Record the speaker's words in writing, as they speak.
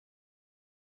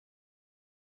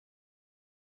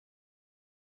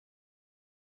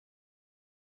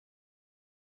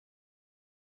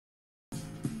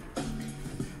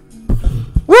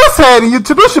What's happening,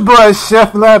 YouTube? It's your boy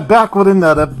ChefNdaLAB back with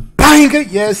another banger.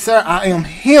 Yes, sir, I am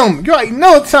him. You already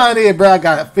know what time it is, bro. I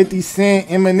got 50 Cent,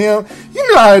 Eminem.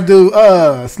 You know how to do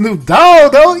Snoop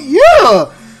Dogg, though.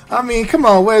 Yeah. I mean, come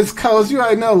on, West Coast. You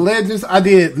already know legends. I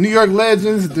did New York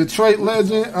legends, Detroit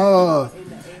legend, LA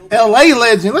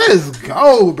legend. Let's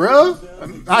go, bro.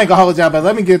 I ain't gonna hold y'all, but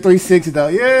let me get 360 though.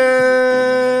 Yes,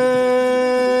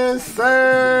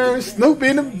 sir. Snoop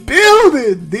in the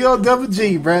building.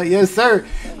 D-O-double-G, bro. Yes, sir.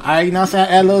 Alright, you know what I'm saying?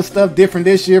 I add a little stuff different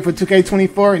this year for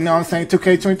 2K24. You know what I'm saying?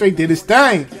 2K23 did its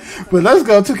thing. But let's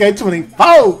go 2K24.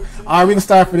 Alright, we're gonna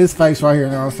start for this face right here.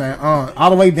 You know what I'm saying? All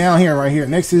the way down here, right here.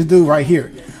 Next to this dude right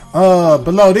here.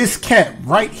 Below this cap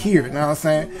right here, you know what I'm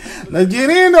saying? Let's get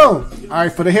in though.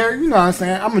 Alright, for the hair, you know what I'm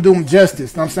saying? I'm gonna do them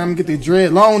justice. You know what I'm saying? I'm gonna get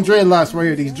these long dreadlocks right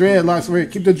here. These dreadlocks right here.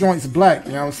 Keep the joints black,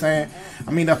 you know what I'm saying?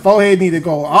 I mean, the forehead need to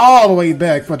go all the way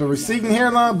back for the receding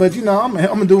hairline, but you know, I'm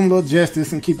gonna do them a little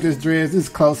justice and keep this dreads. This is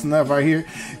close enough right here.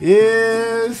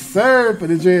 Yes, sir. For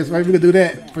the dreads, right? We're gonna do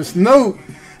that. For Snoop,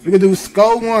 we're gonna do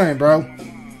Skull 1, bro.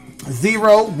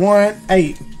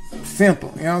 018.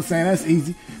 Simple. You know what I'm saying? That's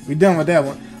easy. We're done with that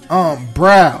one.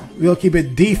 Brow, we'll keep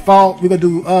it default. We're gonna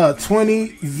do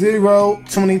 20 0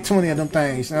 20 20 of them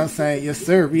things. You know what I'm saying? Yes,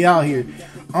 sir. We out here.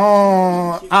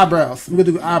 Eyebrows, we're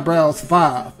gonna do eyebrows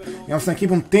 5. You know what I'm saying?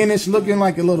 Keep them thinnish, looking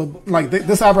like a little like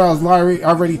this eyebrow is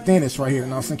already thinnish right here. You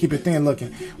know what I'm saying? Keep it thin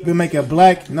looking. We'll make it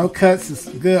black, no cuts. It's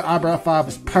good. Eyebrow 5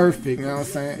 is perfect. You know what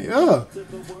I'm saying? Yeah.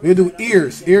 We'll do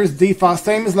ears. Ears default,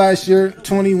 same as last year.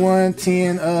 21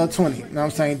 10 20. You know what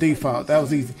I'm saying? Default. That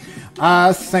was easy.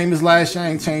 Eyes, same as last year. I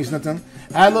ain't changed nothing.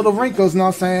 Add little wrinkles, you know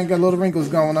what I'm saying? Got little wrinkles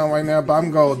going on right now, but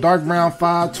I'm going to go dark brown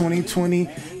 5, 20, 20,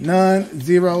 none,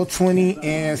 0, 20,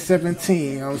 and 17.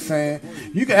 You know what I'm saying?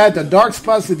 You can add the dark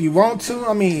spots if you want to.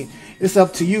 I mean, it's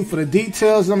up to you for the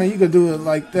details. I mean, you could do it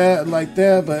like that,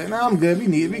 but no, I'm good. We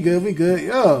good.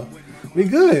 Yeah, we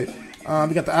good.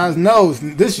 We got the eyes, nose.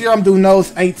 This year I'm doing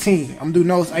nose 18. I'm doing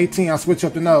nose 18. I'll switch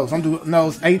up the nose. I'm doing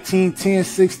nose 18, 10,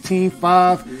 16,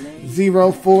 5,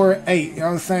 0, 4, 8. You know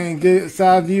what I'm saying? Good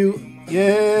side view.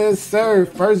 Yes, sir.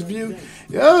 First view.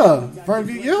 Yeah. Front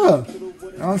view. Yeah. You know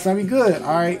what I'm saying? We good.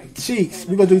 All right. Cheeks.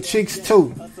 We're going to do cheeks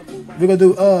too. We're going to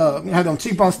do, have them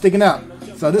cheekbones sticking out.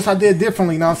 So this I did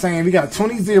differently. You know what I'm saying? We got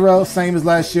 20 0, same as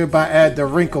last year, but I add the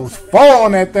wrinkles 4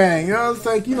 on that thing. You know what I'm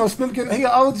saying? You know, Snoop, he an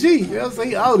OG. You know what I'm saying?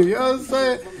 He older. You know what I'm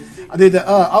saying? I did the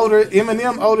older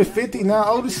Eminem, older 50, now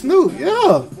older Snoop.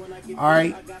 Yeah. All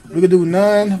right. We're going to do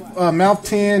none, mouth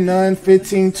 10, none,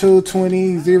 15, 2,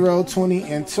 20, 0, 20,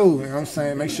 and 2. You know what I'm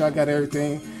saying? Make sure I got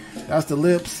everything. That's the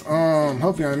lips.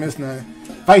 Hopefully I didn't miss nothing.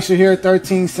 Facial hair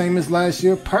 13, same as last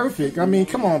year. Perfect. I mean,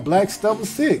 come on, black stubble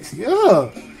 6. Yeah.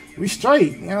 We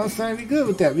straight. You know what I'm saying? We good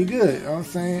with that. We good. You know what I'm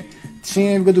saying?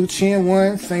 Chin, we're going to do chin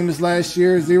 1, same as last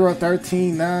year. 0,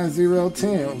 13, 9, 0,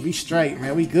 10. We straight,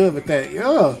 man. We good with that.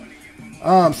 Yeah.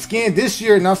 Skin this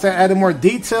year, now I added more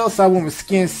details, so I went with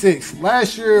skin 6.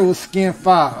 Last year it was skin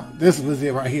 5. This was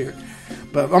it right here.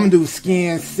 But I'm gonna do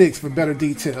skin 6 for better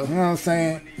details. You know what I'm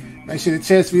saying? Make sure the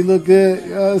chest we look good.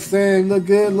 You know what I'm saying? Look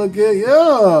good.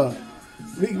 Yeah.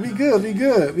 We good.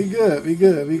 Yeah. You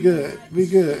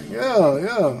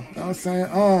know what I'm saying?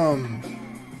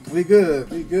 We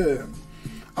good.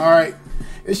 Alright.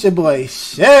 It's your boy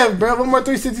Chef, bro. One more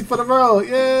 360 for the road.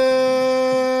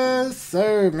 Yes,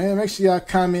 sir, man. Make sure y'all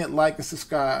comment, like, and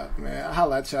subscribe, man. I'll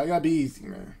holla at y'all. Y'all be easy,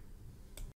 man.